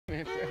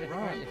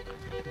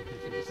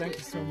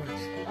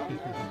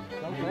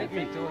Don't make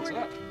me till it's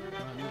up.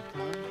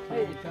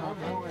 Hey, Tom,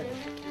 how are you?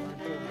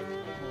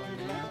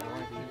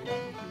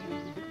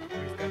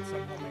 We've got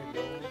some homemade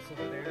rolls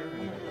over there.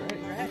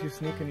 If you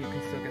sneak in, you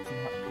can still get some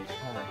hot peach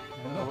pie.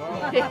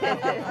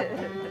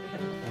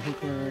 I think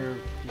we're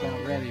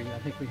about ready. I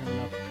think we have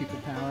enough people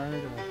power to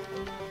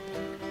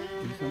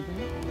do something.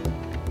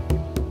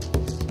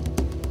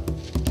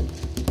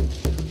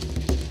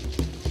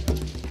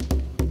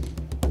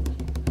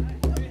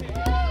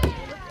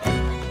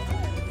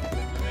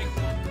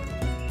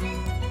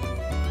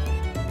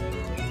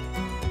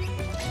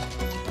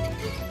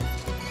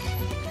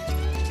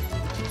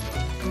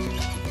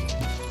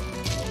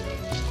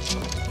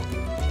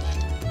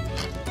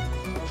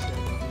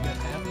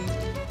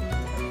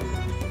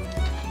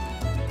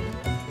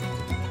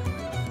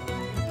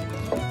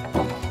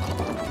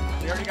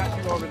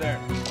 Over there.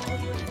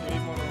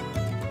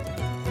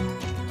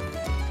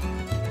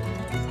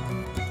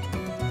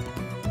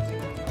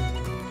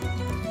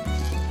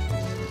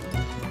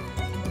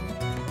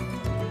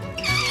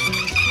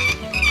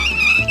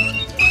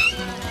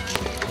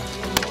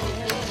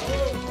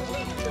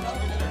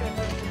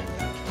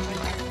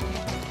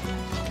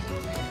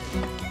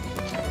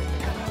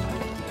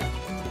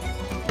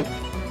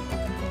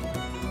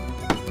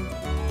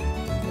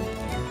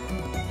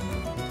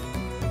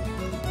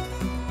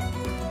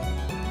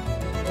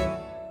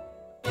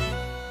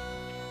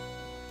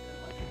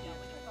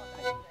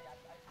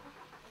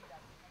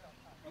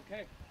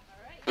 Okay.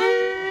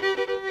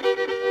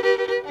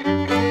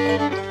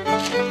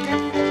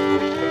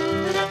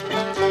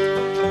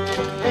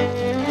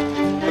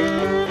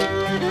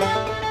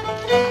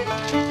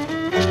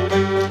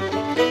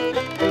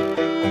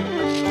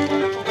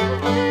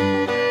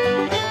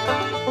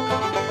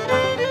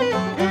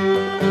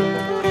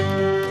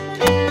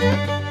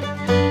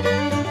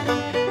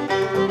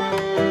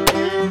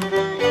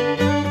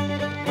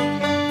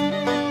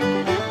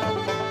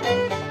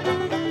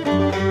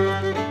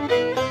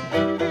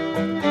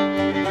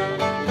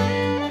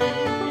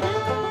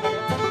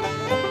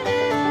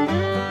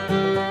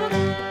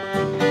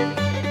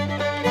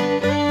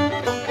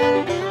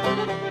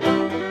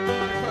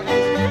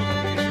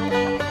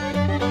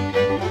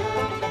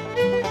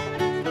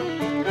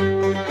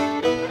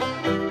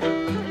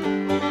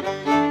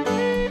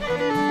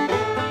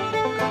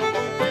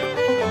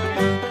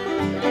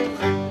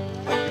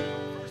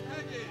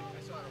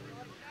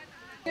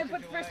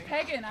 Put first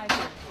peg in, I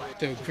think.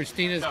 So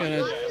Christina's going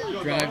to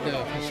drive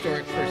the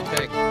historic first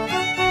peg.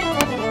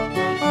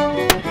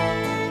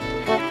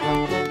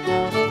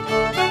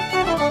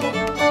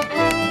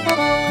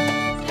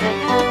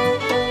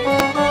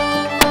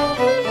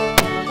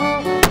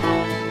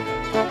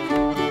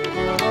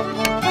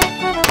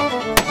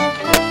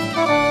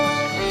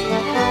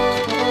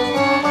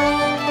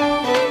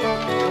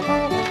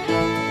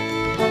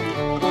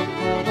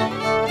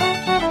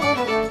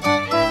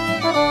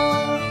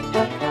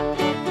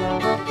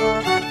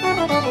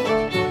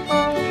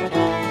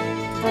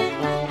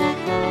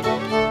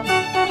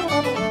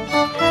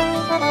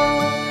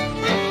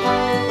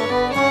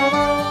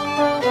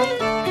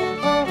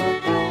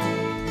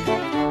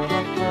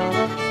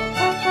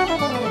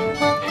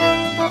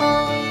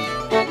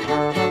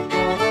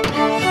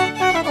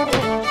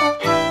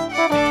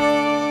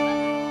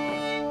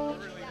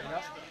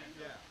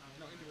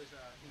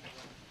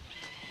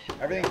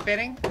 Everything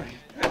fitting?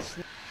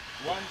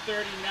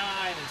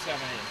 139 and 7/8.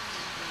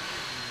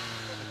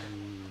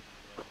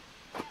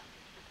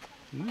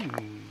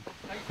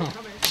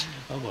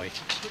 Oh boy.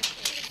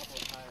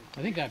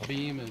 I think that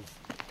beam is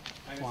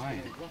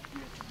flying.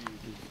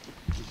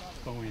 It's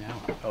going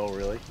out. Oh,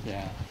 really?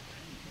 Yeah.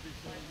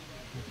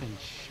 It's been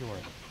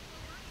short.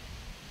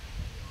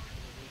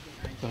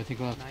 So I think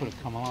we'll have to put a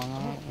come on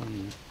it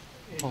and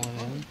pull it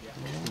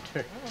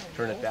in.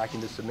 Turn it back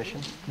into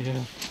submission?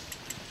 Yeah.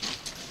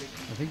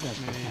 I think that's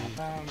what's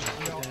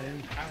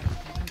happening.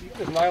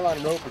 This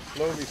nylon rope is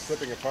slowly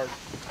slipping apart.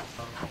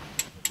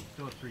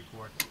 Still a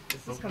 3/4.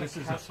 This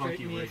is a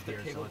funky rig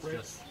here, so it's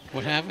just...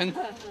 What happened?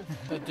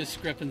 A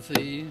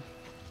discrepancy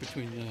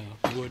between the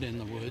wood and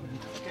the wood.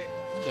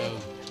 So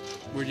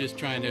we're just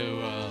trying to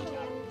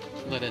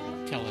let it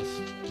tell us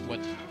what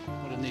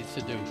it needs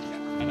to do.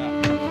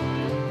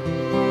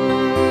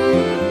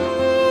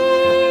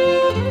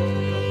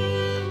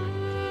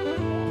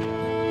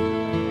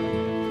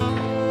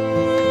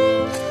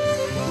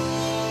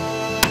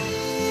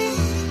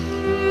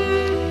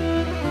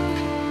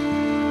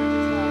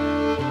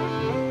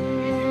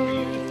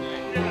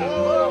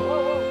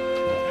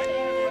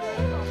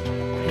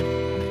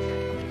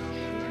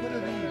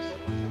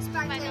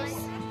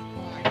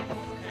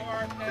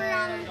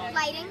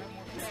 Lighting.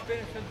 It's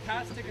been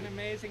fantastic and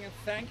amazing, and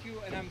thank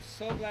you, and I'm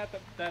so glad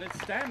that it's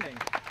standing.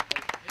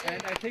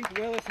 And I think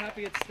Will is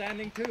happy it's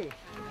standing too.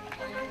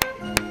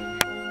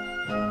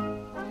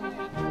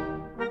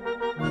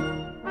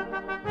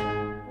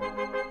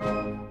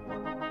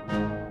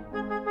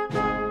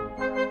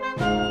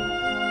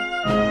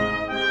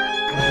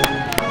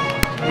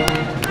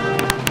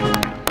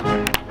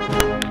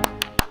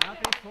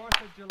 Happy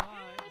 4th of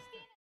July.